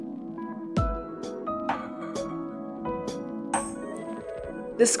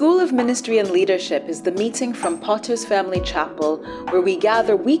The School of Ministry and Leadership is the meeting from Potter's Family Chapel where we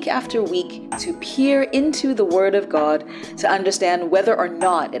gather week after week to peer into the Word of God to understand whether or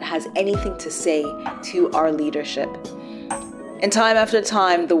not it has anything to say to our leadership. And time after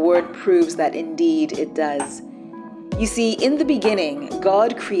time, the Word proves that indeed it does. You see, in the beginning,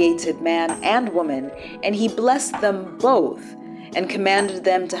 God created man and woman, and He blessed them both and commanded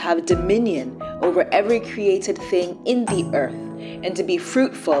them to have dominion over every created thing in the earth, and to be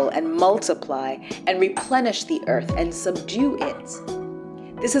fruitful and multiply and replenish the earth and subdue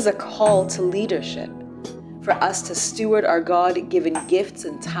it. This is a call to leadership, for us to steward our God-given gifts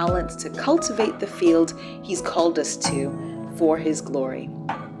and talents to cultivate the field He's called us to for His glory.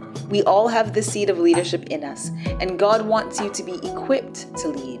 We all have the seed of leadership in us, and God wants you to be equipped to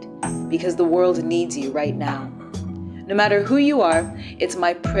lead, because the world needs you right now. No matter who you are, it's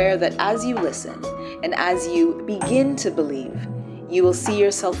my prayer that as you listen and as you begin to believe, you will see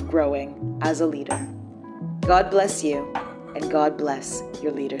yourself growing as a leader. God bless you, and God bless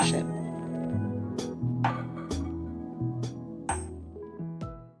your leadership.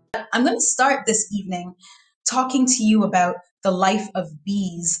 I'm going to start this evening talking to you about the life of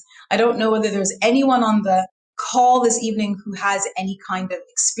bees. I don't know whether there's anyone on the call this evening who has any kind of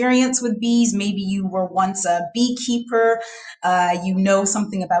experience with bees. Maybe you were once a beekeeper, you know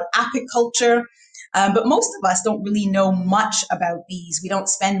something about apiculture, but most of us don't really know much about bees. We don't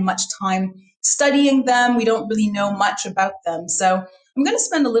spend much time studying them. We don't really know much about them. So I'm going to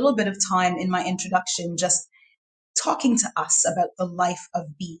spend a little bit of time in my introduction just talking to us about the life of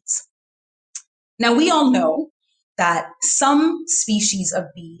bees. Now, we all know that some species of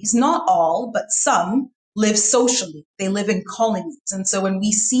bees, not all, but some, live socially. They live in colonies. And so when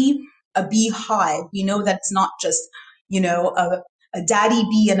we see a bee hive, we know that it's not just, a daddy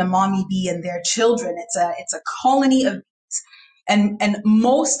bee and a mommy bee and their children. It's a colony of bees. And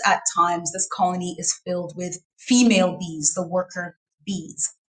most at times, this colony is filled with female bees, the worker bees.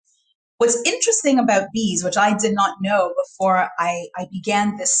 What's interesting about bees, which I did not know before I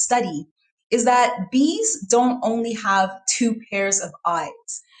began this study, is that bees don't only have two pairs of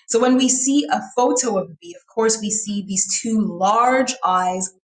eyes. So when we see a photo of a bee, of course, we see these two large eyes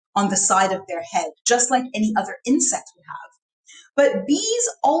on the side of their head, just like any other insect would have. But bees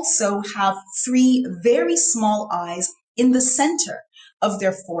also have three very small eyes in the center of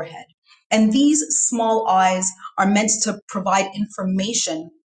their forehead. And these small eyes are meant to provide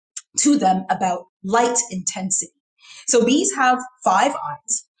information to them about light intensity. So bees have 5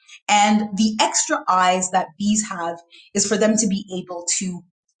 eyes, and the extra eyes that bees have is for them to be able to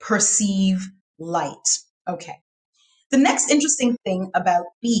perceive light. Okay. The next interesting thing about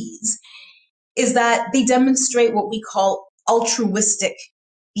bees is that they demonstrate what we call altruistic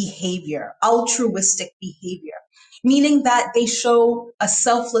behavior, meaning that they show a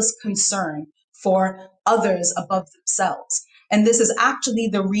selfless concern for others above themselves. And this is actually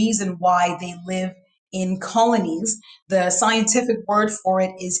the reason why they live in colonies. The scientific word for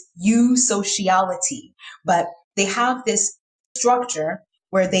it is eusociality, but they have this structure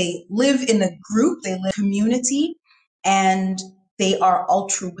where they live in a group, they live in a community, and they are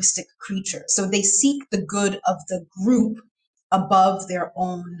altruistic creatures. So they seek the good of the group above their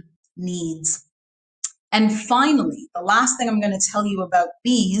own needs. And finally, the last thing I'm going to tell you about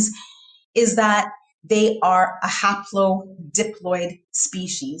bees is that they are a haplodiploid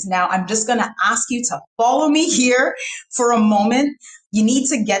species. Now, I'm just going to ask you to follow me here for a moment. You need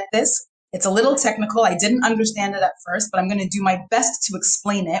to get this. It's a little technical. I didn't understand it at first, but I'm going to do my best to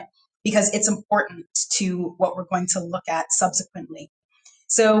explain it because it's important to what we're going to look at subsequently.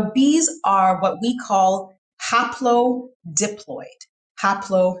 So bees are what we call haplodiploid.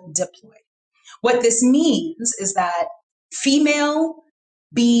 What this means is that female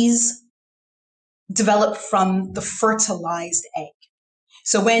bees develop from the fertilized egg.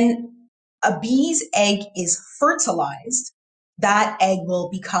 So when a bee's egg is fertilized, that egg will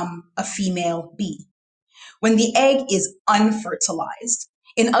become a female bee. When the egg is unfertilized,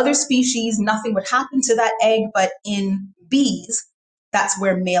 in other species, nothing would happen to that egg, but in bees, that's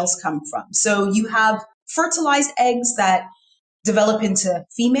where males come from. So you have fertilized eggs that develop into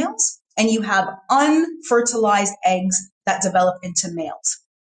females, and you have unfertilized eggs that develop into males.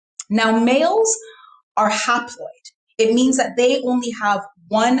 Now, males are haploid. It means that they only have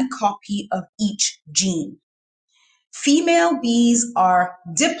one copy of each gene. Female bees are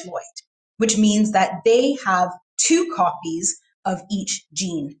diploid, which means that they have 2 copies of each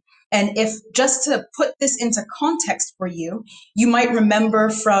gene. And if just to put this into context for you, you might remember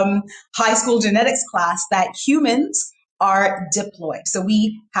from high school genetics class that humans are diploid. So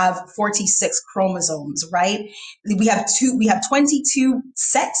we have 46 chromosomes, right? We have 22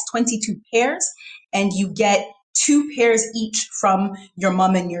 sets, 22 pairs, and you get two pairs each from your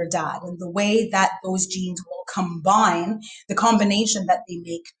mom and your dad. And the way that those genes will combine, the combination that they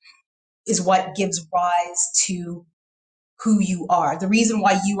make is what gives rise to who you are. The reason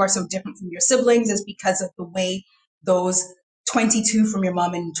why you are so different from your siblings is because of the way those 22 from your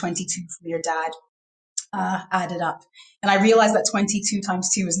mom and 22 from your dad added up. And I realize that 22 times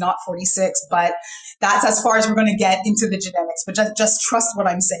 2 is not 46, but that's as far as we're going to get into the genetics. But just trust what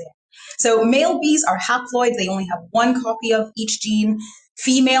I'm saying. So male bees are haploid. They only have one copy of each gene.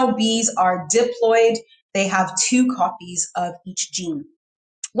 Female bees are diploid. They have two copies of each gene.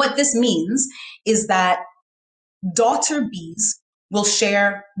 What this means is that daughter bees will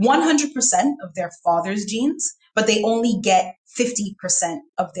share 100% of their father's genes, but they only get 50%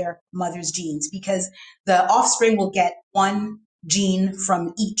 of their mother's genes because the offspring will get one gene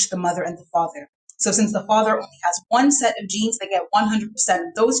from each, the mother and the father. So since the father only has one set of genes, they get 100%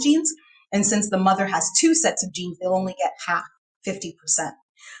 of those genes. And since the mother has two sets of genes, they'll only get half, 50%.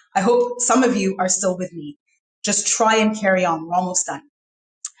 I hope some of you are still with me. Just try and carry on. We're almost done.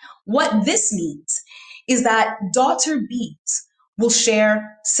 What this means is that daughter bees will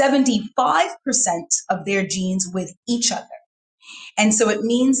share 75% of their genes with each other. And so it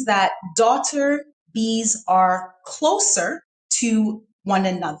means that daughter bees are closer to one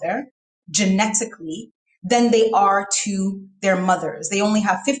another genetically than they are to their mothers. They only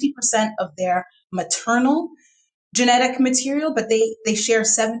have 50% of their maternal genetic material, but they share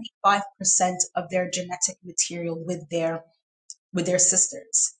 75% of their genetic material with their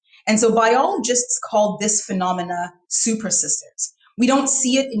sisters. And so biologists call this phenomena super sisters. We don't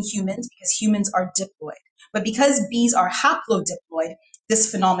see it in humans because humans are diploid. But because bees are haplodiploid, this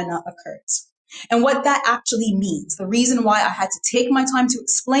phenomena occurs. And what that actually means, the reason why I had to take my time to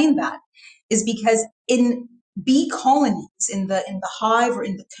explain that is because in bee colonies, in the hive or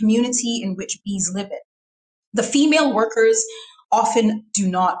in the community in which bees live in, the female workers often do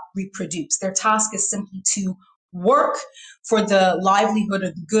not reproduce. Their task is simply to work for the livelihood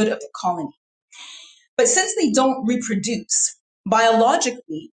or the good of the colony. But since they don't reproduce,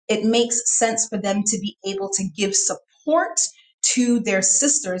 biologically, it makes sense for them to be able to give support to their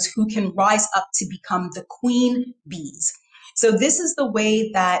sisters who can rise up to become the queen bees. So this is the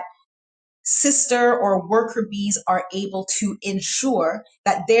way that sister or worker bees are able to ensure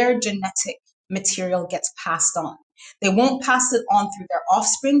that their genetic material gets passed on. They won't pass it on through their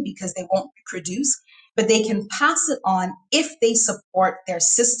offspring because they won't reproduce, but they can pass it on if they support their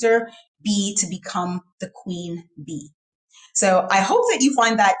sister bee to become the queen bee. So I hope that you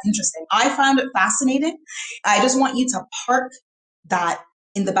find that interesting. I found it fascinating. I just want you to park that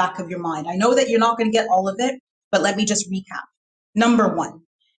in the back of your mind. I know that you're not going to get all of it, but let me just recap. Number one,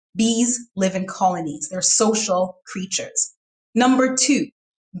 bees live in colonies. They're social creatures. Number two,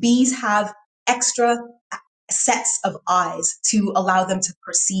 bees have extra sets of eyes to allow them to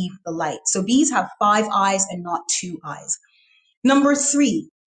perceive the light. So bees have 5 eyes and not 2 eyes. Number three,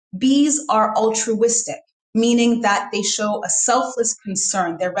 bees are altruistic, meaning that they show a selfless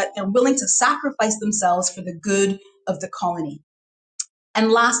concern. They're willing to sacrifice themselves for the good of the colony.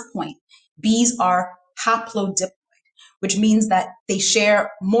 And last point, bees are haplodiploid, which means that they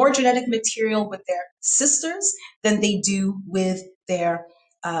share more genetic material with their sisters than they do with their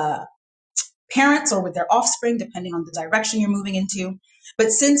parents or with their offspring, depending on the direction you're moving into.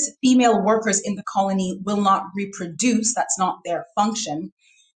 But since female workers in the colony will not reproduce, that's not their function,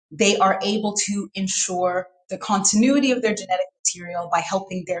 they are able to ensure the continuity of their genetic material by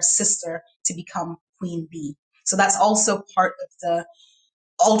helping their sister to become queen bee. So that's also part of the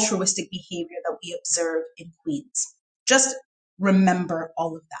altruistic behavior that we observe in queens. Just remember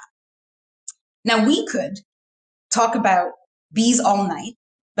all of that. Now, we could talk about bees all night,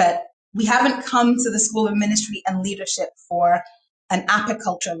 but we haven't come to the School of Ministry and Leadership for an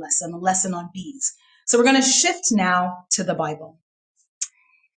apiculture lesson, a lesson on bees. So we're going to shift now to the Bible.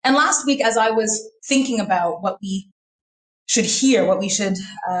 And last week, as I was thinking about what we should hear, what we should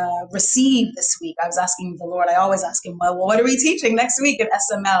receive this week, I was asking the Lord, I always ask him, well, what are we teaching next week at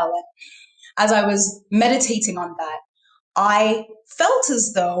SML? And as I was meditating on that, I felt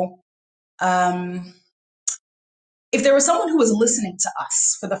as though if there was someone who was listening to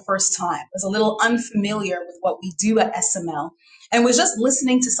us for the first time, was a little unfamiliar with what we do at SML, and was just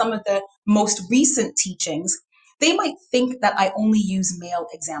listening to some of the most recent teachings, they might think that I only use male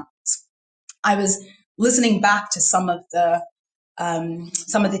examples. I was listening back to some of the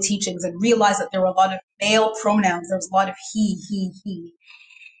teachings and realized that there were a lot of male pronouns. There was a lot of he.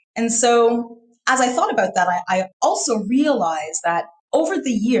 And so as I thought about that, I also realized that over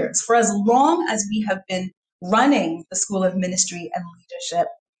the years, for as long as we have been running the School of Ministry and Leadership,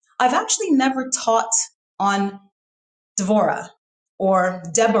 I've actually never taught on Dvorah, or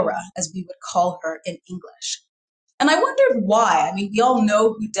Deborah, as we would call her in English. And I wondered why. I mean, we all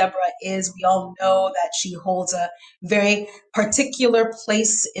know who Deborah is. We all know that she holds a very particular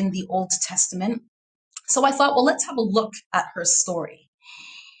place in the Old Testament. So I thought, well, let's have a look at her story.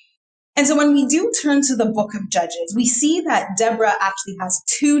 And so when we do turn to the book of Judges, we see that Deborah actually has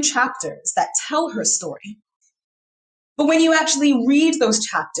 2 chapters that tell her story. But when you actually read those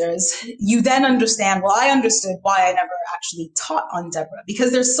chapters, you then understand, well, I understood why I never actually taught on Deborah,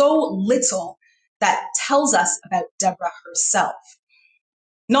 because there's so little that tells us about Deborah herself.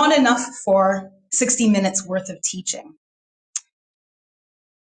 Not enough for 60 minutes worth of teaching.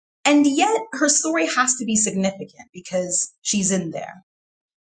 And yet her story has to be significant because she's in there.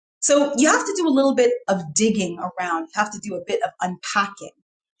 So you have to do a little bit of digging around. You have to do a bit of unpacking.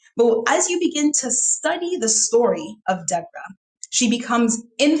 But as you begin to study the story of Deborah, she becomes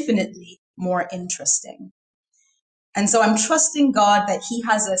infinitely more interesting. And so I'm trusting God that He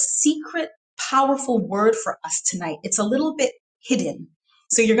has a secret, powerful word for us tonight. It's a little bit hidden.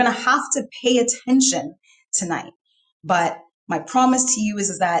 So you're going to have to pay attention tonight. But my promise to you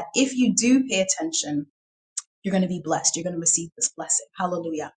is that if you do pay attention, you're going to be blessed. You're going to receive this blessing.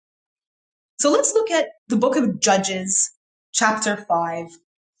 Hallelujah. So let's look at the book of Judges, chapter 5,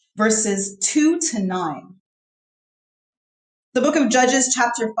 verses 2 to 9. The book of Judges,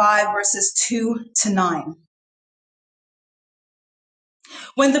 chapter 5, verses 2 to 9.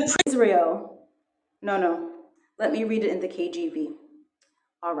 When the Israel, let me read it in the KJV.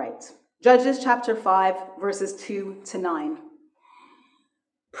 All right. Judges, chapter 5, verses 2 to 9.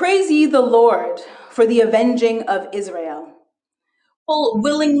 Praise ye the Lord for the avenging of Israel. People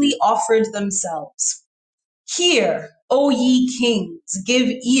willingly offered themselves. Hear, O ye kings, give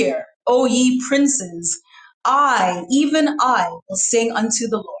ear, O ye princes. I, even I, will sing unto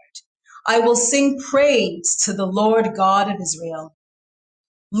the Lord. I will sing praise to the Lord God of Israel.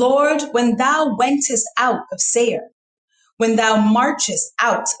 Lord, when thou wentest out of Seir, when thou marchest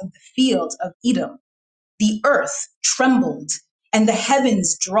out of the field of Edom, the earth trembled and the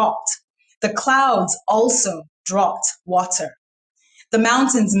heavens dropped. The clouds also dropped water. The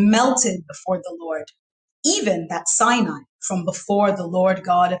mountains melted before the Lord, even that Sinai from before the Lord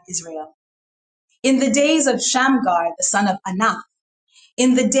God of Israel. In the days of Shamgar, the son of Anath,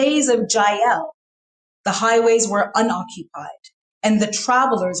 in the days of Jael, the highways were unoccupied, and the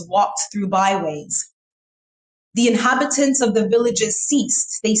travelers walked through byways. The inhabitants of the villages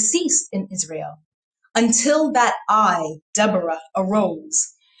ceased. They ceased in Israel, until that I, Deborah,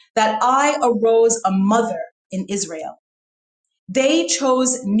 arose, that I arose a mother in Israel. They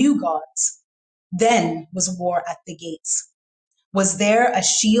chose new gods. Then was war at the gates. Was there a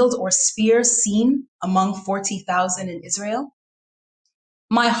shield or spear seen among 40,000 in Israel?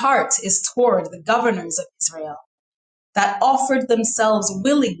 My heart is toward the governors of Israel, that offered themselves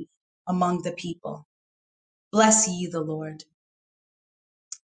willingly among the people. Bless ye the Lord.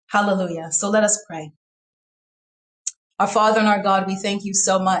 Hallelujah. So let us pray. Our Father and our God, we thank you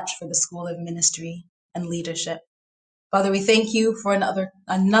so much for the School of Ministry and Leadership. Father, we thank you for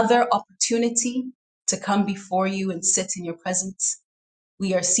another opportunity to come before you and sit in your presence.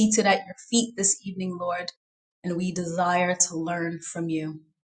 We are seated at your feet this evening, Lord, and we desire to learn from you.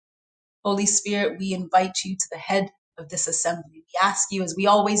 Holy Spirit, we invite you to the head of this assembly. We ask you, as we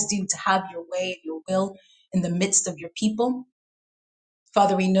always do, to have your way and your will in the midst of your people.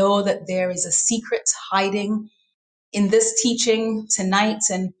 Father, we know that there is a secret hiding in this teaching tonight,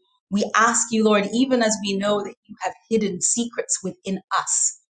 and we ask you, Lord, even as we know that you have hidden secrets within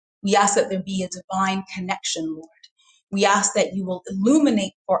us, we ask that there be a divine connection, Lord. We ask that you will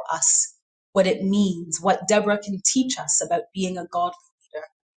illuminate for us what it means, what Deborah can teach us about being a godly leader.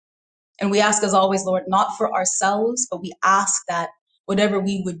 And we ask, as always, Lord, not for ourselves, but we ask that whatever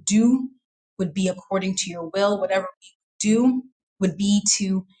we would do would be according to your will. Whatever we do would be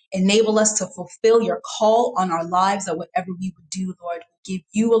to enable us to fulfill your call on our lives, that whatever we would do, Lord, would give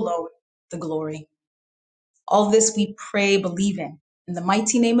you alone the glory. All this we pray, believing in the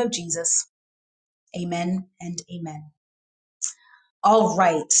mighty name of Jesus. Amen and amen. All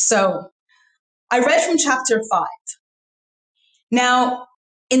right, so I read from chapter 5. Now,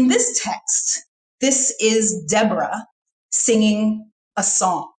 in this text, this is Deborah singing a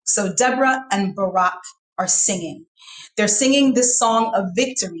song. So Deborah and Barak are singing. They're singing this song of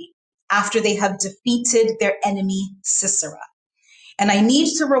victory after they have defeated their enemy Sisera. And I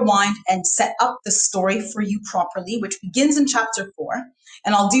need to rewind and set up the story for you properly, which begins in chapter 4.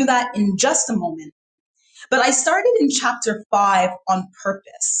 And I'll do that in just a moment. But I started in chapter 5 on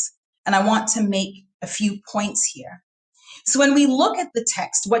purpose. And I want to make a few points here. So when we look at the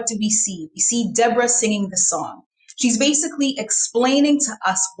text, what do we see? We see Deborah singing the song. She's basically explaining to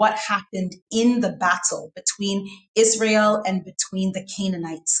us what happened in the battle between Israel and between the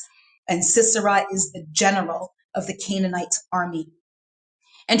Canaanites. And Sisera is the general of the Canaanite army.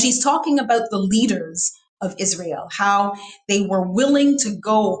 And she's talking about the leaders of Israel, how they were willing to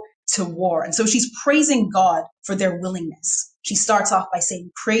go to war. And so she's praising God for their willingness. She starts off by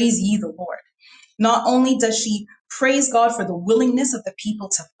saying, "Praise ye the Lord." Not only does she praise God for the willingness of the people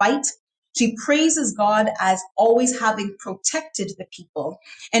to fight, she praises God as always having protected the people.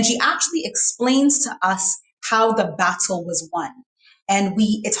 And she actually explains to us how the battle was won. And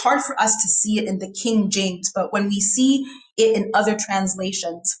it's hard for us to see it in the King James, but when we see it in other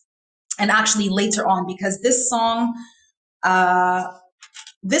translations, and actually later on, because uh,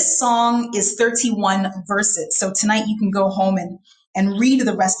 this song is 31 verses. So tonight you can go home and read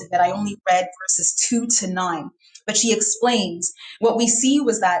the rest of it. I only read verses 2 to 9. But she explains what we see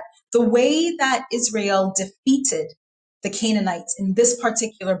was that the way that Israel defeated the Canaanites in this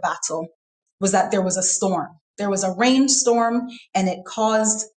particular battle was that there was a storm. There was a rainstorm and it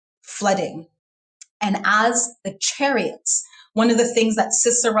caused flooding. And as the chariots, one of the things that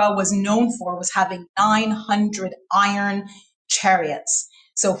Sisera was known for was having 900 iron chariots.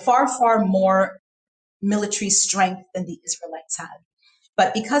 So far, far more military strength than the Israelites had.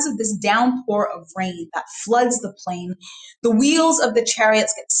 But because of this downpour of rain that floods the plain, the wheels of the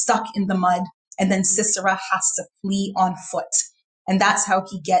chariots get stuck in the mud, and then Sisera has to flee on foot. And that's how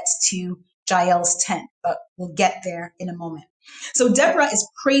he gets to Jael's tent, but we'll get there in a moment. So Deborah is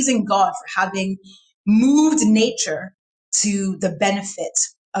praising God for having moved nature to the benefit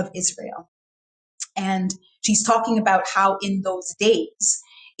of Israel. And she's talking about how in those days,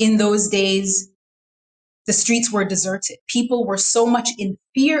 the streets were deserted. People were so much in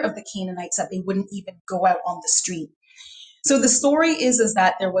fear of the Canaanites that they wouldn't even go out on the street. So the story is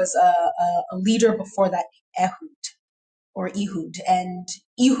that there was a leader before that, Ehud, and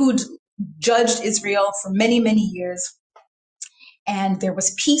Ehud judged Israel for many, many years. And there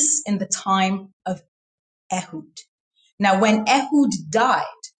was peace in the time of Ehud. Now, when Ehud died,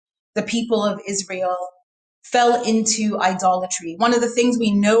 the people of Israel fell into idolatry. One of the things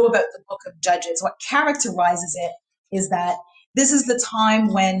we know about the book of Judges, what characterizes it, is that this is the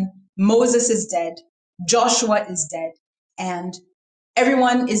time when Moses is dead, Joshua is dead, and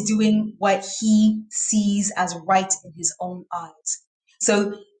everyone is doing what he sees as right in his own eyes.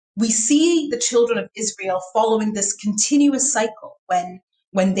 So we see the children of Israel following this continuous cycle.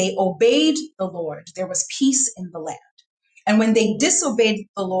 When they obeyed the Lord, there was peace in the land. And when they disobeyed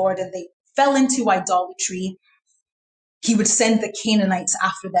the Lord and they fell into idolatry, he would send the Canaanites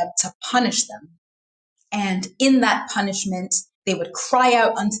after them to punish them. And in that punishment, they would cry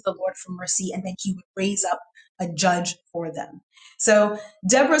out unto the Lord for mercy, and then he would raise up a judge for them. So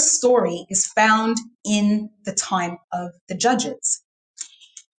Deborah's story is found in the time of the judges.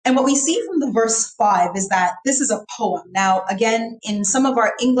 And what we see from the verse 5 is that this is a poem. Now, again, in some of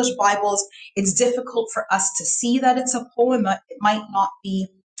our English Bibles, it's difficult for us to see that it's a poem. It might not be,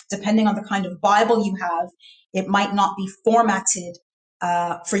 depending on the kind of Bible you have, it might not be formatted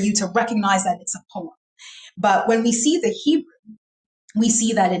for you to recognize that it's a poem. But when we see the Hebrew, we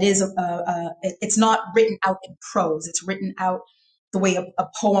see that it is it's not written out in prose. It's written out the way a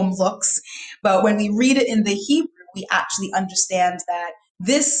poem looks. But when we read it in the Hebrew, we actually understand that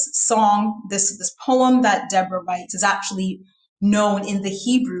this song, this poem that Deborah writes, is actually known in the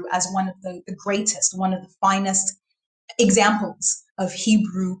Hebrew as one of the greatest, one of the finest examples of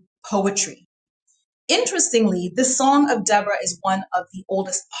Hebrew poetry. Interestingly, the Song of Deborah is one of the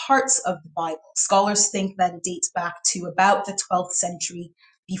oldest parts of the Bible. Scholars think that it dates back to about the 12th century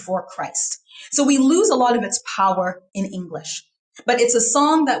before Christ. So we lose a lot of its power in English, but it's a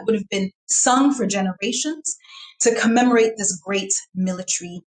song that would have been sung for generations to commemorate this great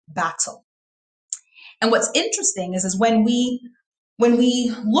military battle. And what's interesting is when we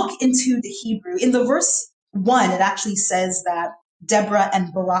look into the Hebrew, in the verse 1, it actually says that Deborah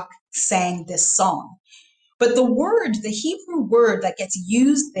and Barak sang this song. But the Hebrew word that gets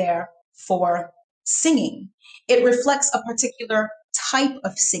used there for singing, it reflects a particular type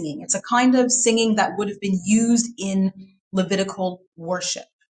of singing. It's a kind of singing that would have been used in Levitical worship.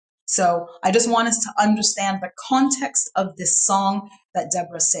 So I just want us to understand the context of this song that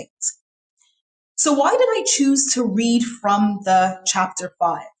Deborah sings. So why did I choose to read from the chapter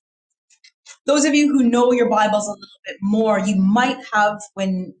 5? Those of you who know your Bibles a little bit more, you might have,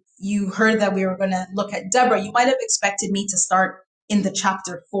 when you heard that we were going to look at Deborah, you might have expected me to start in the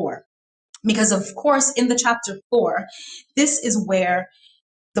chapter 4. Because, of course, in the chapter 4, this is where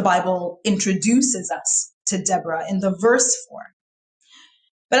the Bible introduces us to Deborah in the verse 4.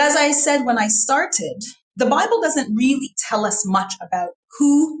 But as I said when I started, the Bible doesn't really tell us much about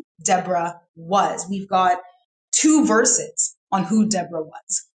who Deborah was. We've got 2 verses on who Deborah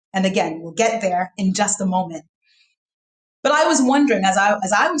was. And again, we'll get there in just a moment. But I was wondering, as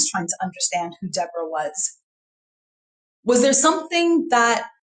I was trying to understand who Deborah was there something that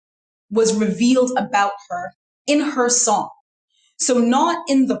was revealed about her in her song? So not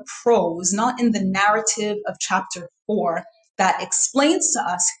in the prose, not in the narrative of chapter 4 that explains to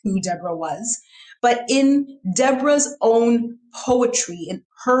us who Deborah was, but in Deborah's own poetry, in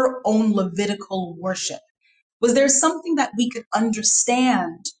her own Levitical worship. Was there something that we could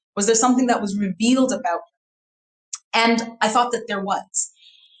understand? Was there something that was revealed about her? And I thought that there was.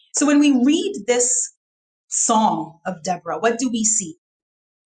 So when we read this song of Deborah, what do we see?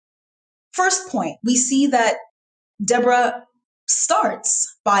 First point, we see that Deborah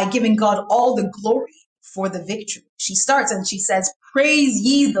starts by giving God all the glory for the victory. She starts and she says, "Praise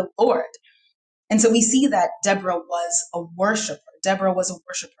ye the Lord." And so we see that Deborah was a worshiper. Deborah was a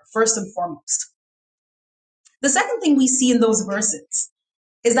worshiper, first and foremost. The second thing we see in those verses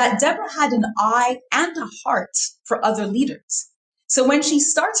is that Deborah had an eye and a heart for other leaders. So when she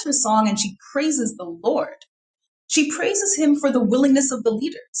starts her song and she praises the Lord, she praises him for the willingness of the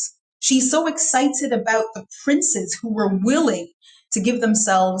leaders. She's so excited about the princes who were willing to give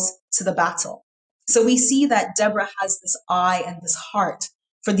themselves to the battle. So we see that Deborah has this eye and this heart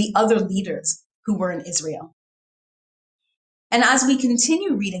for the other leaders who were in Israel. And as we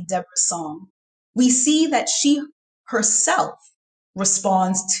continue reading Deborah's song, we see that she herself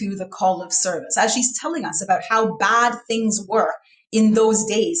responds to the call of service, as she's telling us about how bad things were in those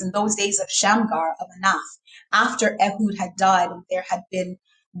days of Shamgar of Anath, after Ehud had died and there had been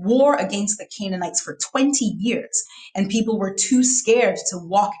war against the Canaanites for 20 years, and people were too scared to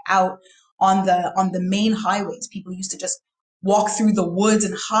walk out on the main highways. People used to just walk through the woods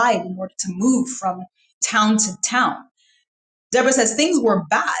and hide in order to move from town to town. Deborah says things were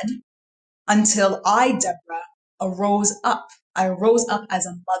bad until I, Deborah, arose up. I arose up as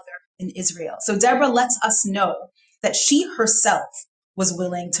a mother in Israel. So Deborah lets us know that she herself was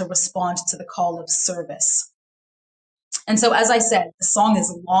willing to respond to the call of service. And so, as I said, the song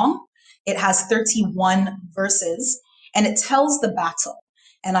is long. It has 31 verses and it tells the battle.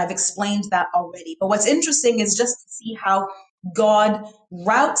 And I've explained that already. But what's interesting is just to see how God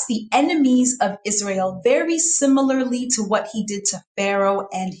routes the enemies of Israel very similarly to what he did to Pharaoh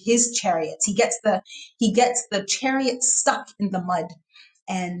and his chariots. He gets the chariot stuck in the mud,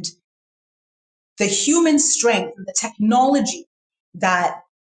 and the human strength, the technology that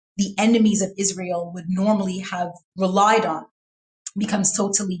the enemies of Israel would normally have relied on becomes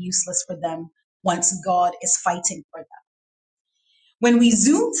totally useless for them once God is fighting for them. When we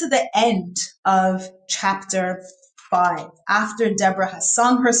zoom to the end of chapter 5, after Deborah has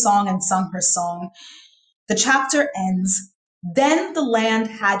sung her song and sung her song, the chapter ends, "Then the land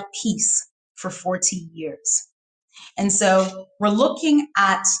had peace for 40 years." And so we're looking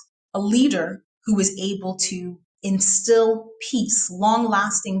at a leader who was able to instill peace,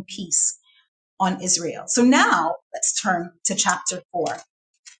 long-lasting peace on Israel. So now let's turn to chapter 4,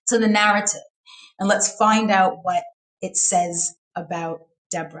 to the narrative, and let's find out what it says about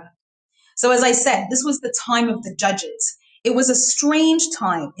Deborah. So as I said, this was the time of the judges. It was a strange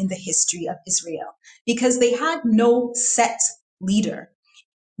time in the history of Israel because they had no set leader.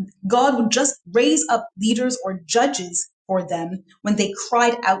 God would just raise up leaders or judges for them when they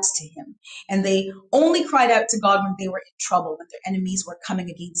cried out to him. And they only cried out to God when they were in trouble, when their enemies were coming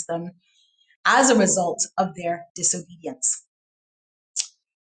against them as a result of their disobedience.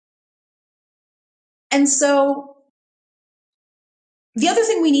 And so the other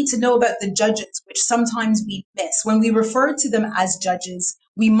thing we need to know about the judges, which sometimes we miss, when we refer to them as judges,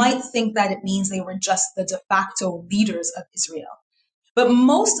 we might think that it means they were just the de facto leaders of Israel. But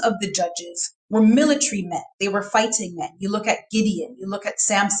most of the judges were military men. They were fighting men. You look at Gideon, you look at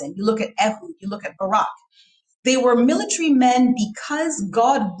Samson, you look at Ehud, you look at Barak. They were military men because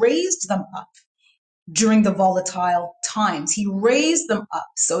God raised them up during the volatile times. He raised them up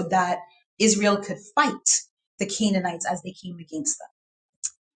so that Israel could fight the Canaanites as they came against them.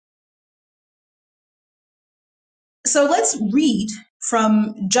 So let's read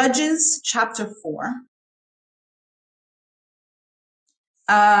from Judges chapter 4.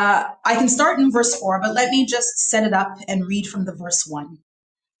 I can start in verse 4, but let me just set it up and read from the verse 1.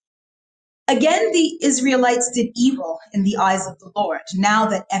 Again, the Israelites did evil in the eyes of the Lord, now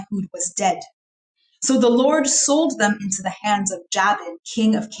that Ehud was dead. So the Lord sold them into the hands of Jabin,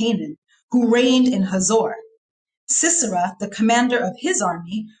 king of Canaan, who reigned in Hazor. Sisera, the commander of his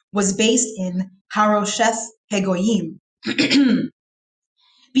army, was based in Harosheth Hagoyim.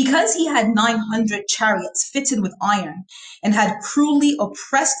 Because he had 900 chariots fitted with iron and had cruelly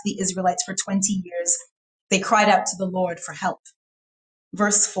oppressed the Israelites for 20 years, they cried out to the Lord for help.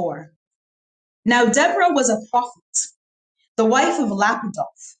 Verse 4. Now Deborah was a prophet, the wife of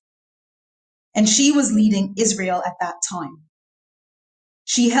Lapidoth, and she was leading Israel at that time.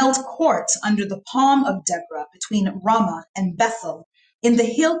 She held court under the palm of Deborah between Ramah and Bethel in the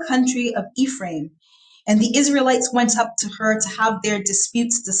hill country of Ephraim, and the Israelites went up to her to have their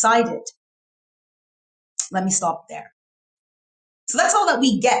disputes decided. Let me stop there. So that's all that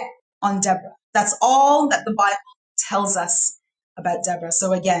we get on Deborah. That's all that the Bible tells us about Deborah.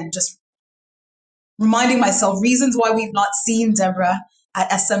 So again, just reminding myself reasons why we've not seen Deborah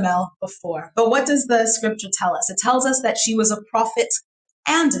at SML before. But what does the scripture tell us? It tells us that she was a prophet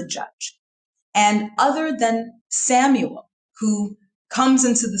and a judge. And other than Samuel, who comes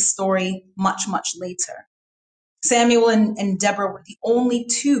into the story much, much later, Samuel and Deborah were the only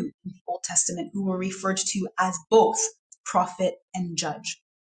two in the Old Testament who were referred to as both prophet and judge.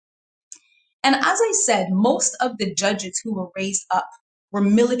 And as I said, most of the judges who were raised up were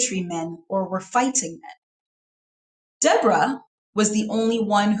military men or were fighting men. Deborah was the only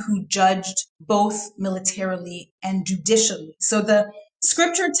one who judged both militarily and judicially. So the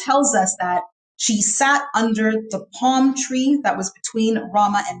scripture tells us that she sat under the palm tree that was between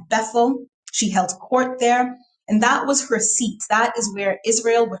Ramah and Bethel. She held court there, and that was her seat. That is where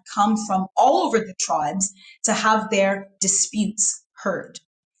Israel would come from all over the tribes to have their disputes heard.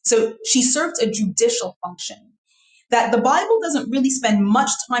 So she served a judicial function that the Bible doesn't really spend much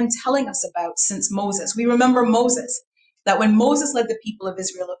time telling us about since Moses. We remember Moses, that when Moses led the people of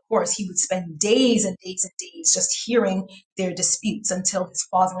Israel, of course, he would spend days and days and days just hearing their disputes until his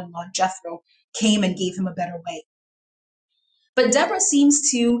father-in-law Jethro came and gave him a better way. But Deborah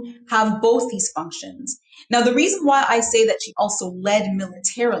seems to have both these functions. Now, the reason why I say that she also led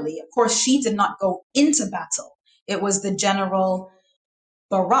militarily, of course, she did not go into battle. It was the general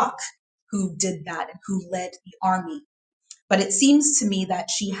Barak who did that and who led the army. But it seems to me that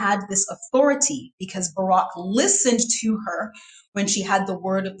she had this authority because Barak listened to her when she had the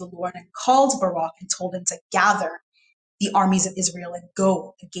word of the Lord and called Barak and told him to gather the armies of Israel and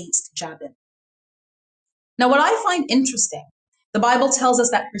go against Jabin. Now, what I find interesting, the Bible tells us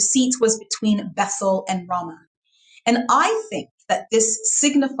that her seat was between Bethel and Ramah. And I think that this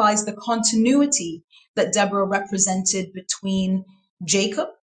signifies the continuity that Deborah represented between Jacob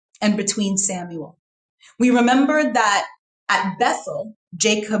and between Samuel. We remember that at Bethel,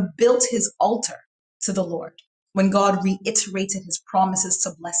 Jacob built his altar to the Lord when God reiterated his promises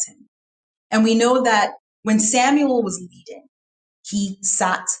to bless him. And we know that when Samuel was leading, he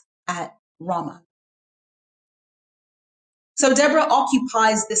sat at Ramah. So Deborah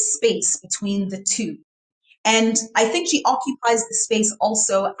occupies this space between the two. And I think she occupies the space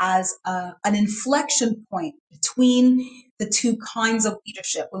also as an inflection point between the two kinds of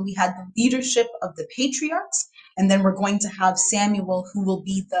leadership. When we had the leadership of the patriarchs, and then we're going to have Samuel, who will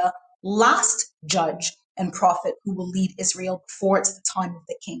be the last judge and prophet who will lead Israel before it's the time of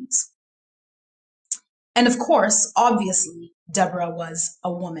the kings. And of course, obviously, Deborah was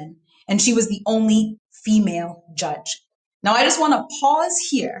a woman, and she was the only female judge. Now, I just want to pause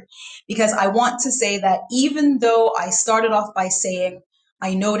here because I want to say that even though I started off by saying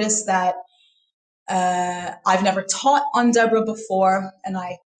I noticed that I've never taught on Deborah before, and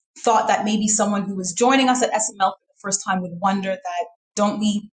I thought that maybe someone who was joining us at SML for the first time would wonder that don't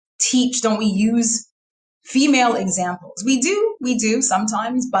we use female examples? We do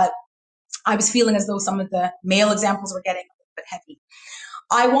sometimes, but I was feeling as though some of the male examples were getting a little bit heavy.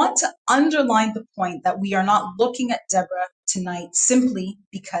 I want to underline the point that we are not looking at Deborah tonight simply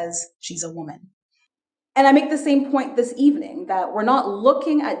because she's a woman. And I make the same point this evening that we're not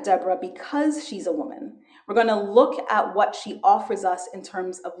looking at Deborah because she's a woman. We're going to look at what she offers us in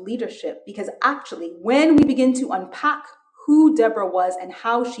terms of leadership, because actually, when we begin to unpack who Deborah was and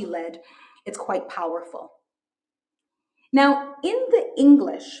how she led, it's quite powerful. Now, in the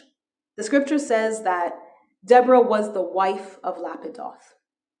English, the scripture says that Deborah was the wife of Lapidoth.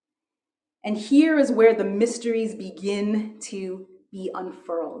 And here is where the mysteries begin to be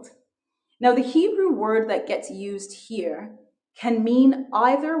unfurled. Now, the Hebrew word that gets used here can mean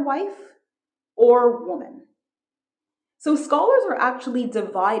either wife or woman. So scholars are actually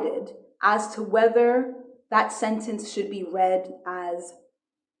divided as to whether that sentence should be read as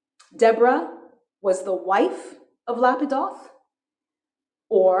Deborah was the wife of Lapidoth,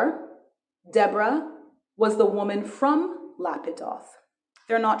 or Deborah was the woman from Lapidoth.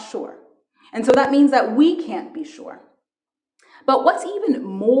 They're not sure. And so that means that we can't be sure. But what's even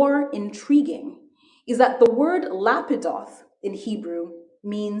more intriguing is that the word Lapidoth in Hebrew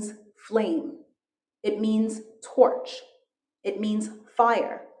means flame. It means torch. It means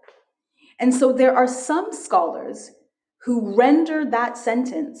fire. And so there are some scholars who render that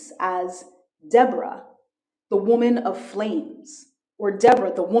sentence as Deborah, the woman of flames, or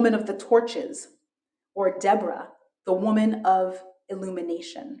Deborah, the woman of the torches, or Deborah, the woman of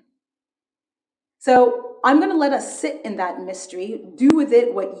illumination. So I'm going to let us sit in that mystery, do with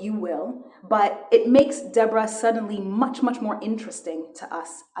it what you will, but it makes Deborah suddenly much, much more interesting to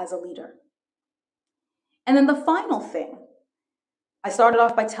us as a leader. And then the final thing, I started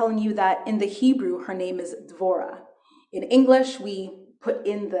off by telling you that in the Hebrew, her name is Dvorah. In English, we put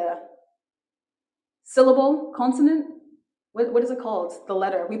in the syllable, consonant, what is it called? The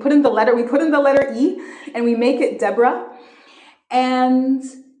letter. We put in the letter E, and we make it Deborah. And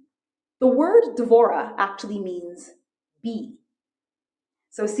the word Dvorah actually means bee.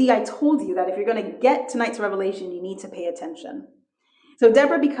 So see, I told you that if you're going to get tonight's revelation, you need to pay attention. So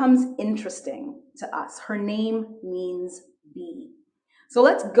Deborah becomes interesting to us. Her name means bee. So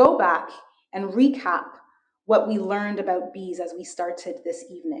let's go back and recap what we learned about bees as we started this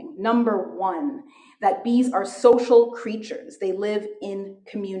evening. Number one, that bees are social creatures. They live in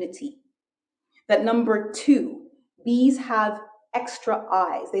community. That number two, bees have extra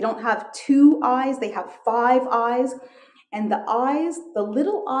eyes. They don't have 2 eyes, they have 5 eyes. And the eyes, the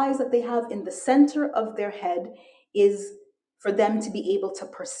little eyes that they have in the center of their head, is for them to be able to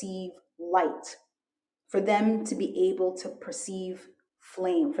perceive light, for them to be able to perceive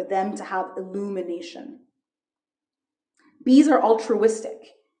flame, for them to have illumination. Bees are altruistic.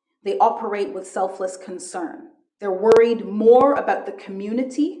 They operate with selfless concern. They're worried more about the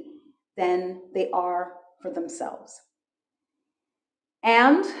community than they are for themselves.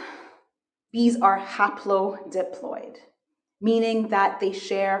 And bees are haplodiploid, meaning that they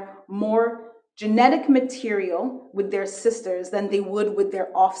share more genetic material with their sisters than they would with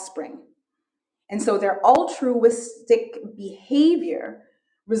their offspring. And so their altruistic behavior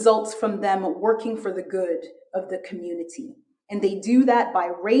results from them working for the good of the community. And they do that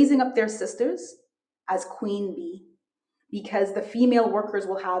by raising up their sisters as queen bee, because the female workers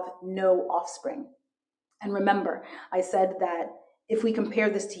will have no offspring. And remember, I said that if we compare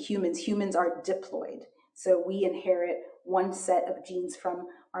this to humans, humans are diploid. So we inherit one set of genes from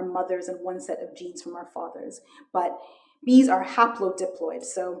our mothers and one set of genes from our fathers. But bees are haplodiploid.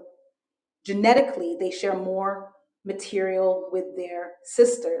 So genetically, they share more material with their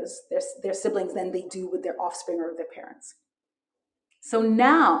sisters, their siblings, than they do with their offspring or their parents. So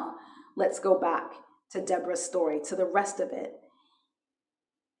now let's go back to Deborah's story, to the rest of it.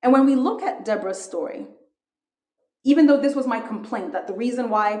 And when we look at Deborah's story, even though this was my complaint, that the reason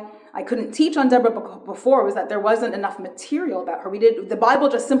why I couldn't teach on Deborah before was that there wasn't enough material about her. The Bible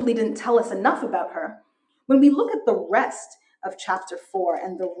just simply didn't tell us enough about her. When we look at the rest of chapter 4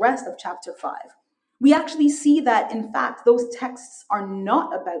 and the rest of chapter 5, we actually see that, in fact, those texts are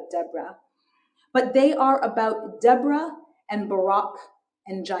not about Deborah, but they are about Deborah and Barak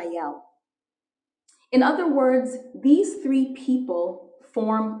and Jael. In other words, these 3 people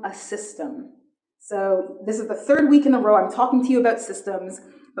form a system. So this is the 3rd week in a row I'm talking to you about systems,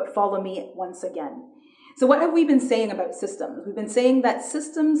 but follow me once again. So what have we been saying about systems? We've been saying that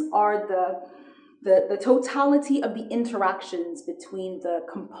systems are the totality of the interactions between the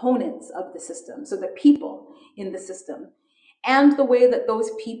components of the system, so the people in the system, and the way that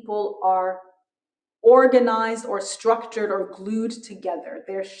those people are organized or structured or glued together,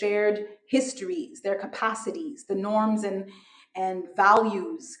 their shared histories, their capacities, the norms and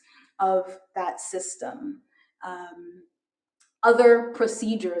values of that system, other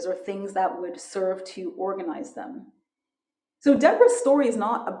procedures or things that would serve to organize them. So Deborah's story is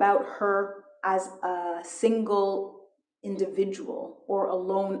not about her as a single individual or a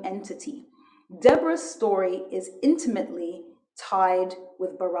lone entity. Deborah's story is intimately tied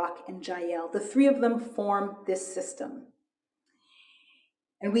with Barak and Jael. The 3 of them form this system.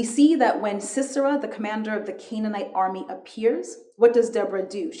 And we see that when Sisera, the commander of the Canaanite army, appears, what does Deborah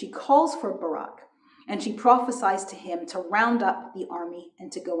do? She calls for Barak, and she prophesies to him to round up the army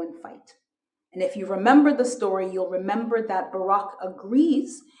and to go and fight. And if you remember the story, you'll remember that Barak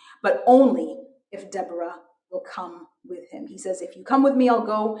agrees, but only if Deborah will come with him. He says, if you come with me, I'll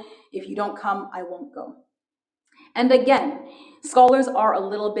go. If you don't come, I won't go. And again, scholars are a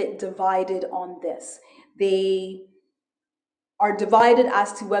little bit divided on this. They are divided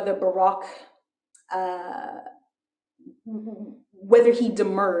as to whether Barak, whether he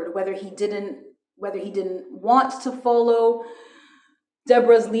demurred, whether he didn't want to follow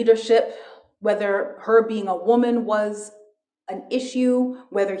Deborah's leadership, whether her being a woman was an issue,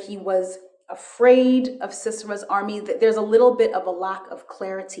 whether he was afraid of Sisera's army. There's a little bit of a lack of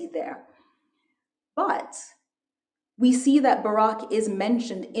clarity there. But we see that Barak is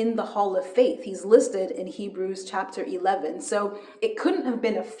mentioned in the Hall of Faith. He's listed in Hebrews chapter 11. So it couldn't have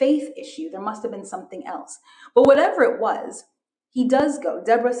been a faith issue. There must have been something else. But whatever it was, he does go.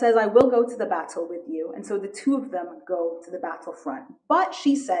 Deborah says, I will go to the battle with you. And so the two of them go to the battlefront. But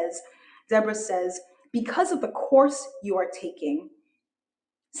Deborah says, because of the course you are taking,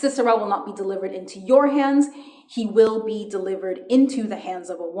 Sisera will not be delivered into your hands. He will be delivered into the hands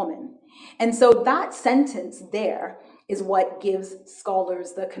of a woman. And so that sentence there is what gives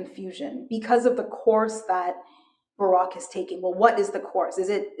scholars the confusion because of the course that Barak is taking. Well, what is the course? Is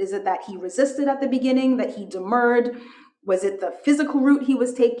it that he resisted at the beginning, that he demurred? Was it the physical route he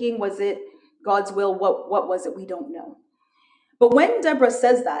was taking? Was it God's will? What was it? We don't know. But when Deborah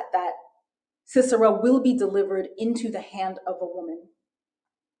says that Sisera will be delivered into the hand of a woman,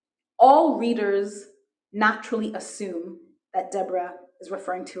 all readers naturally assume that Deborah is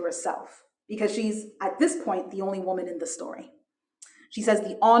referring to herself because she's, at this point, the only woman in the story. She says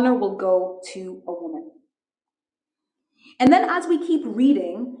the honor will go to a woman. And then as we keep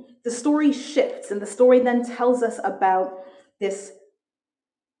reading, the story shifts, and the story then tells us about this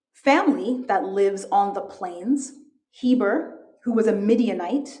family that lives on the plains, Heber, who was a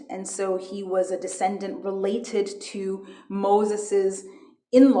Midianite, and so he was a descendant related to Moses's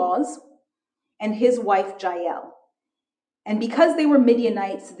in-laws, and his wife Jael. And because they were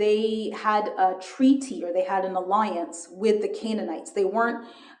Midianites, they had a treaty, or they had an alliance with the Canaanites. They weren't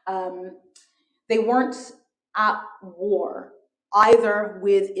at war either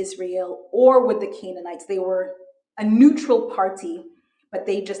with Israel or with the Canaanites. They were a neutral party, but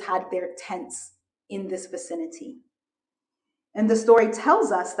they just had their tents in this vicinity. And the story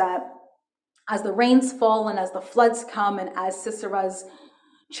tells us that as the rains fall and as the floods come and as Sisera's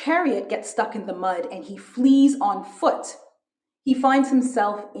chariot gets stuck in the mud and he flees on foot, he finds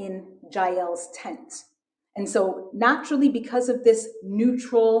himself in Jael's tent. And so naturally, because of this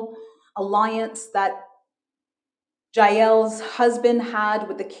neutral alliance that Jael's husband had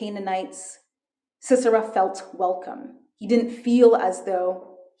with the Canaanites, Sisera felt welcome. He didn't feel as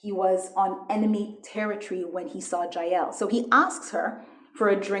though he was on enemy territory when he saw Jael. So he asks her for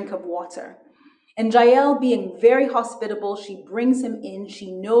a drink of water. And Jael, being very hospitable, she brings him in.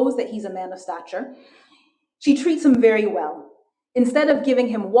 She knows that he's a man of stature. She treats him very well. Instead of giving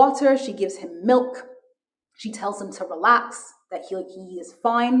him water, she gives him milk. She tells him to relax, that he is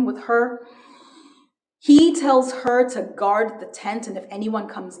fine with her. He tells her to guard the tent, and if anyone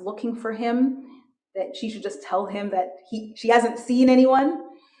comes looking for him, that she should just tell him that she hasn't seen anyone.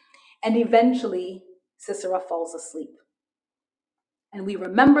 And eventually, Sisera falls asleep. And we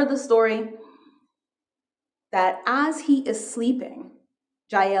remember the story that as he is sleeping,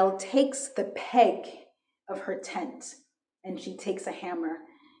 Jael takes the peg of her tent, and she takes a hammer,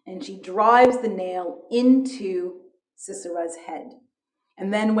 and she drives the nail into Sisera's head.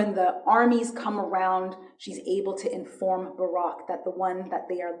 And then when the armies come around, she's able to inform Barak that the one that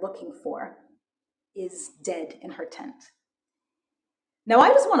they are looking for is dead in her tent. Now, I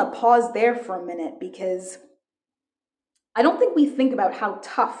just want to pause there for a minute because I don't think we think about how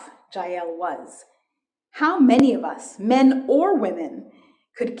tough Jael was. How many of us, men or women,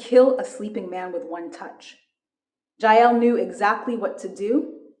 could kill a sleeping man with one touch? Jael knew exactly what to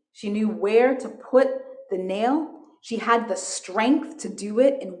do. She knew where to put the nail. She had the strength to do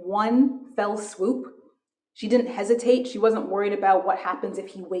it in one fell swoop. She didn't hesitate. She wasn't worried about what happens if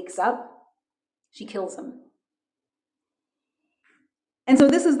he wakes up. She kills him. And so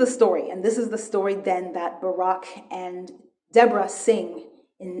this is the story. And this is the story then that Barak and Deborah sing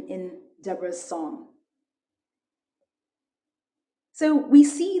in Deborah's song. So we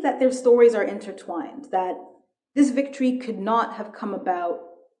see that their stories are intertwined, that this victory could not have come about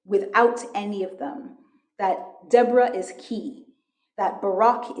without any of them, that Deborah is key, that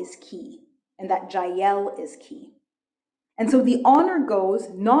Barak is key, and that Jael is key. And so the honor goes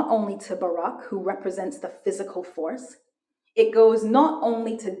not only to Barak, who represents the physical force, it goes not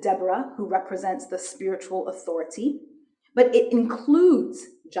only to Deborah, who represents the spiritual authority, but it includes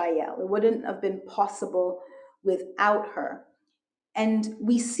Jael. It wouldn't have been possible without her. And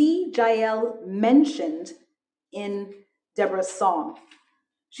we see Jael mentioned in Deborah's song.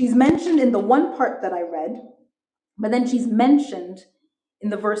 She's mentioned in the one part that I read, but then she's mentioned in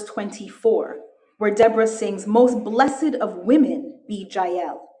the verse 24, where Deborah sings, "Most blessed of women be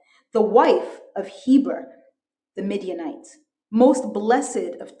Jael, the wife of Heber the Midianite, most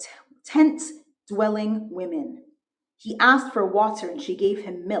blessed of tent-dwelling women. He asked for water, and she gave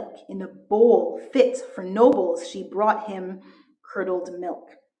him milk. In a bowl fit for nobles, she brought him curdled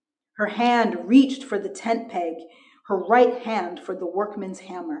milk. Her hand reached for the tent peg, her right hand for the workman's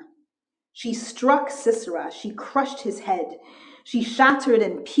hammer. She struck Sisera, she crushed his head, she shattered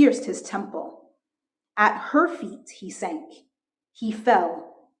and pierced his temple. At her feet he sank, he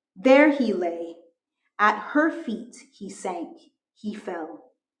fell, there he lay. At her feet he sank, he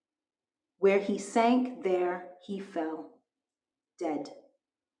fell. Where he sank, there he fell, dead."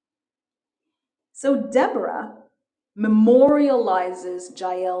 So Deborah memorializes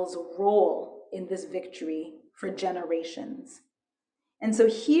Jael's role in this victory for generations. And so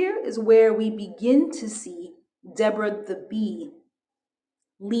here is where we begin to see Deborah the bee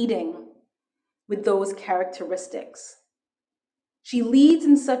leading with those characteristics. She leads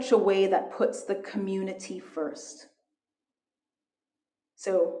in such a way that puts the community first.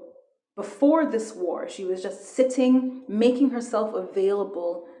 So before this war, she was just sitting, making herself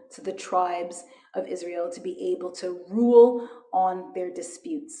available to the tribes of Israel to be able to rule on their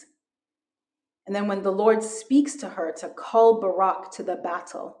disputes. And then when the Lord speaks to her to call Barak to the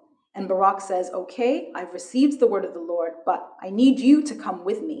battle, and Barak says, "Okay, I've received the word of the Lord, but I need you to come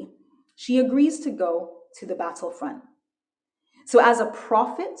with me," she agrees to go to the battlefront. So as a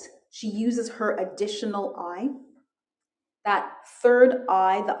prophet, she uses her additional eye, that third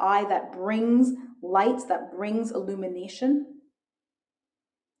eye, the eye that brings light, that brings illumination.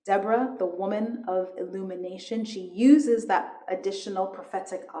 Deborah, the woman of illumination, she uses that additional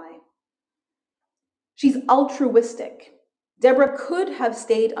prophetic eye. She's altruistic. Deborah could have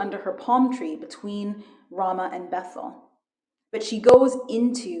stayed under her palm tree between Ramah and Bethel, but she goes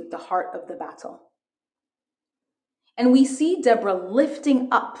into the heart of the battle. And we see Deborah lifting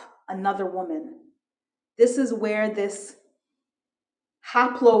up another woman. This is where this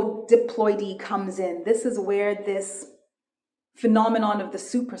haplodiploidy comes in. This is where this phenomenon of the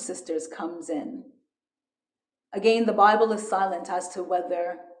super sisters comes in. Again, the Bible is silent as to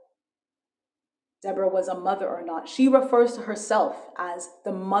whether Deborah was a mother or not. She refers to herself as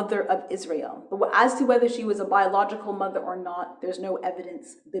the mother of Israel. But as to whether she was a biological mother or not, there's no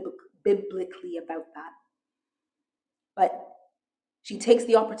evidence biblically about that. But she takes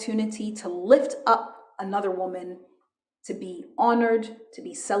the opportunity to lift up another woman, to be honored, to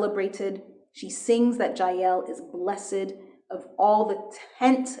be celebrated. She sings that Jael is blessed of all the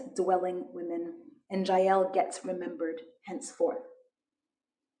tent-dwelling women, and Jael gets remembered henceforth.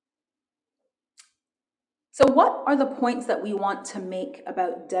 So what are the points that we want to make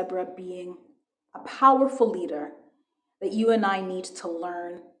about Deborah being a powerful leader that you and I need to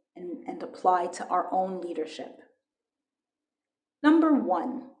learn and apply to our own leadership? Number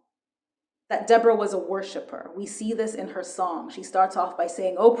one, that Deborah was a worshiper. We see this in her song. She starts off by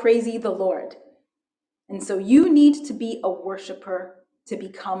saying, "Oh, praise ye the Lord." And so you need to be a worshiper to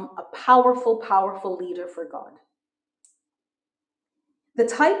become a powerful, powerful leader for God. The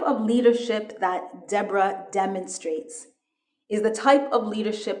type of leadership that Deborah demonstrates is the type of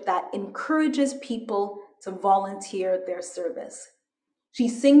leadership that encourages people to volunteer their service. She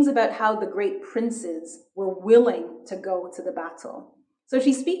sings about how the great princes were willing to go to the battle. So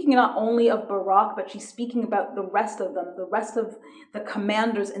she's speaking not only of Barak, but she's speaking about the rest of them. The rest of the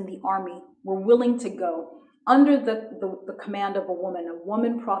commanders in the army were willing to go under the command of a woman. A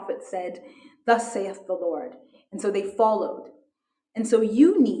woman prophet said, "Thus saith the Lord." And so they followed. And so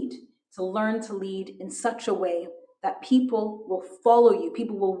you need to learn to lead in such a way that people will follow you.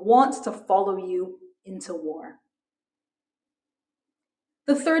 People will want to follow you into war.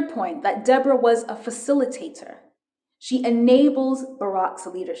 The third point, that Deborah was a facilitator. She enables Barak's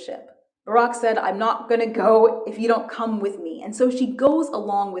leadership. Barak said, "I'm not going to go if you don't come with me." And so she goes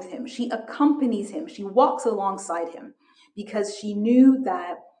along with him. She accompanies him. She walks alongside him because she knew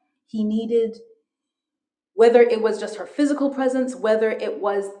that he needed, whether it was just her physical presence, whether it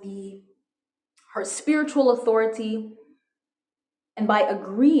was her spiritual authority, and by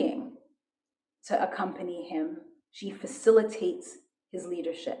agreeing to accompany him, she facilitates his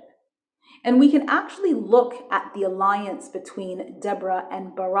leadership. And we can actually look at the alliance between Deborah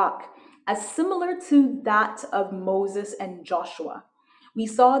and Barak as similar to that of Moses and Joshua. We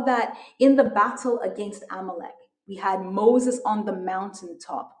saw that in the battle against Amalek, we had Moses on the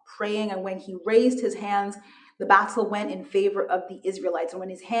mountaintop praying, and when he raised his hands, the battle went in favor of the Israelites. And when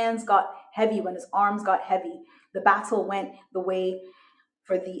his hands got heavy, when his arms got heavy, the battle went the way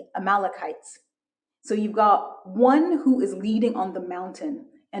for the Amalekites. So you've got one who is leading on the mountain,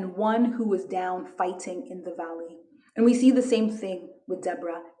 and one who was down fighting in the valley. And we see the same thing with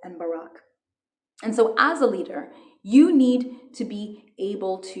Deborah and Barak. And so, as a leader, you need to be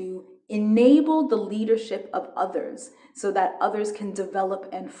able to enable the leadership of others so that others can develop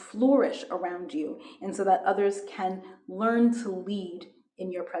and flourish around you, and so that others can learn to lead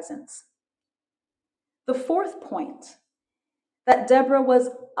in your presence. The fourth point, that Deborah was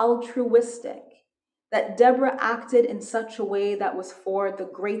altruistic, that Deborah acted in such a way that was for the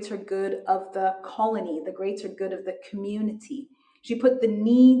greater good of the colony, the greater good of the community. She put the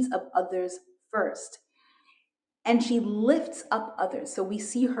needs of others first. And she lifts up others. So we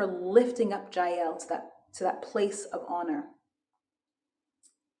see her lifting up Jael to that place of honor.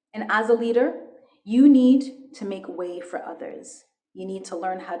 And as a leader, you need to make way for others. You need to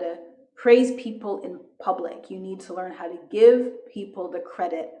learn how to praise people in public. You need to learn how to give people the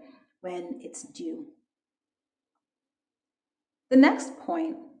credit when it's due. The next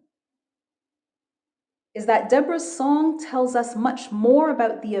point is that Deborah's song tells us much more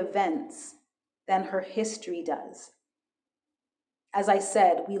about the events than her history does. As I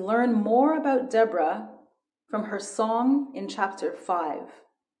said, we learn more about Deborah from her song in chapter 5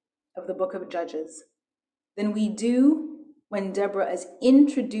 of the book of Judges than we do when Deborah is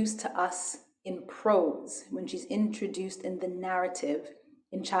introduced to us in prose, when she's introduced in the narrative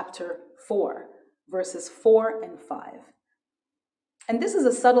in chapter 4, verses 4 and 5. And this is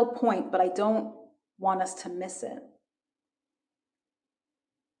a subtle point, but I don't want us to miss it.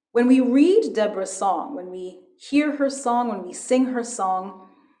 When we read Deborah's song, when we hear her song, when we sing her song,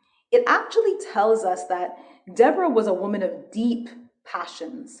 it actually tells us that Deborah was a woman of deep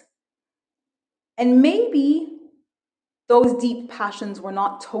passions. And maybe those deep passions were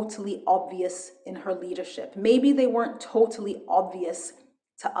not totally obvious in her leadership. Maybe they weren't totally obvious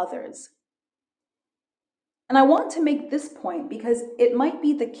to others. And I want to make this point because it might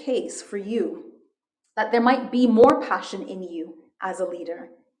be the case for you that there might be more passion in you as a leader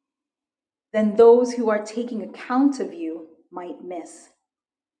than those who are taking account of you might miss.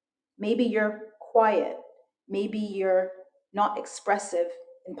 Maybe you're quiet. Maybe you're not expressive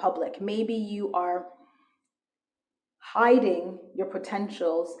in public. Maybe you are hiding your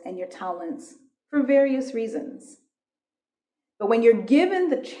potentials and your talents for various reasons. But when you're given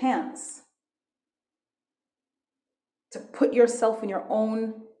the chance to put yourself in your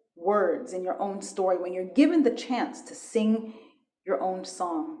own words, in your own story, when you're given the chance to sing your own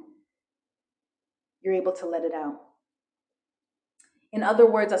song, you're able to let it out. In other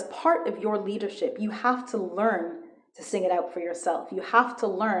words, as part of your leadership, you have to learn to sing it out for yourself. You have to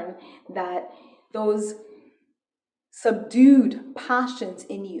learn that those subdued passions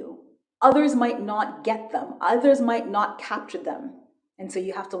in you, others might not get them, others might not capture them. And so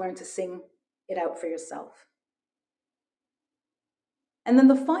you have to learn to sing it out for yourself. And then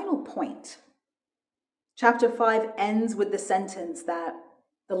the final point, chapter 5 ends with the sentence that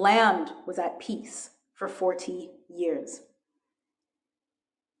the land was at peace for 40 years.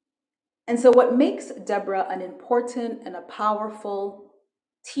 And so what makes Deborah an important and a powerful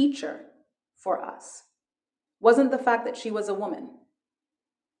teacher for us wasn't the fact that she was a woman.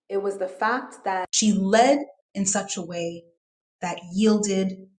 It was the fact that she led in such a way that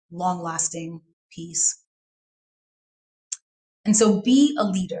yielded long-lasting peace. And so be a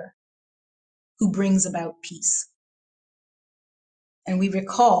leader who brings about peace. And we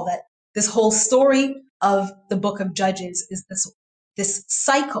recall that this whole story of the book of Judges is this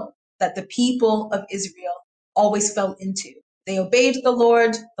cycle that the people of Israel always fell into. They obeyed the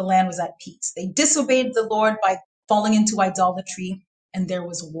Lord, the land was at peace. They disobeyed the Lord by falling into idolatry, and there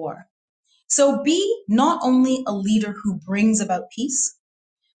was war. So be not only a leader who brings about peace,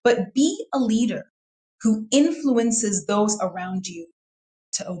 but be a leader who influences those around you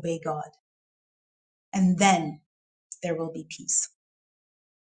to obey God. And then there will be peace.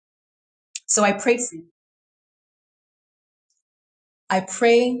 So I pray for you. I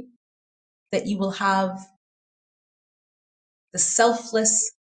pray that you will have the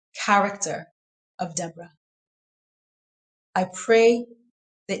selfless character of Deborah. I pray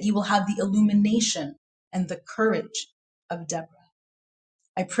that you will have the illumination and the courage of Deborah.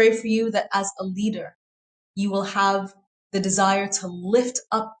 I pray for you that as a leader, you will have the desire to lift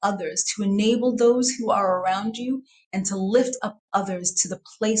up others, to enable those who are around you, and to lift up others to the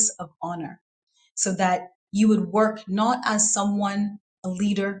place of honor, so that you would work not as someone, a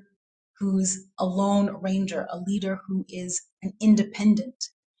leader who's a lone ranger, a leader who is an independent,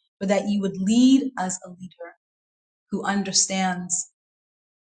 but that you would lead as a leader who understands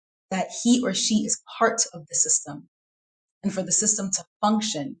that he or she is part of the system. And for the system to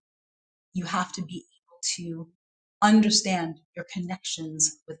function, you have to be able to understand your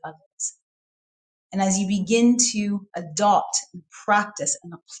connections with others. And as you begin to adopt and practice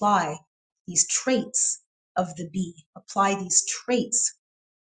and apply these traits of the bee, apply these traits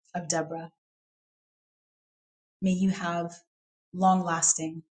of Deborah, may you have long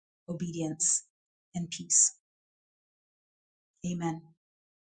lasting obedience and peace. Amen.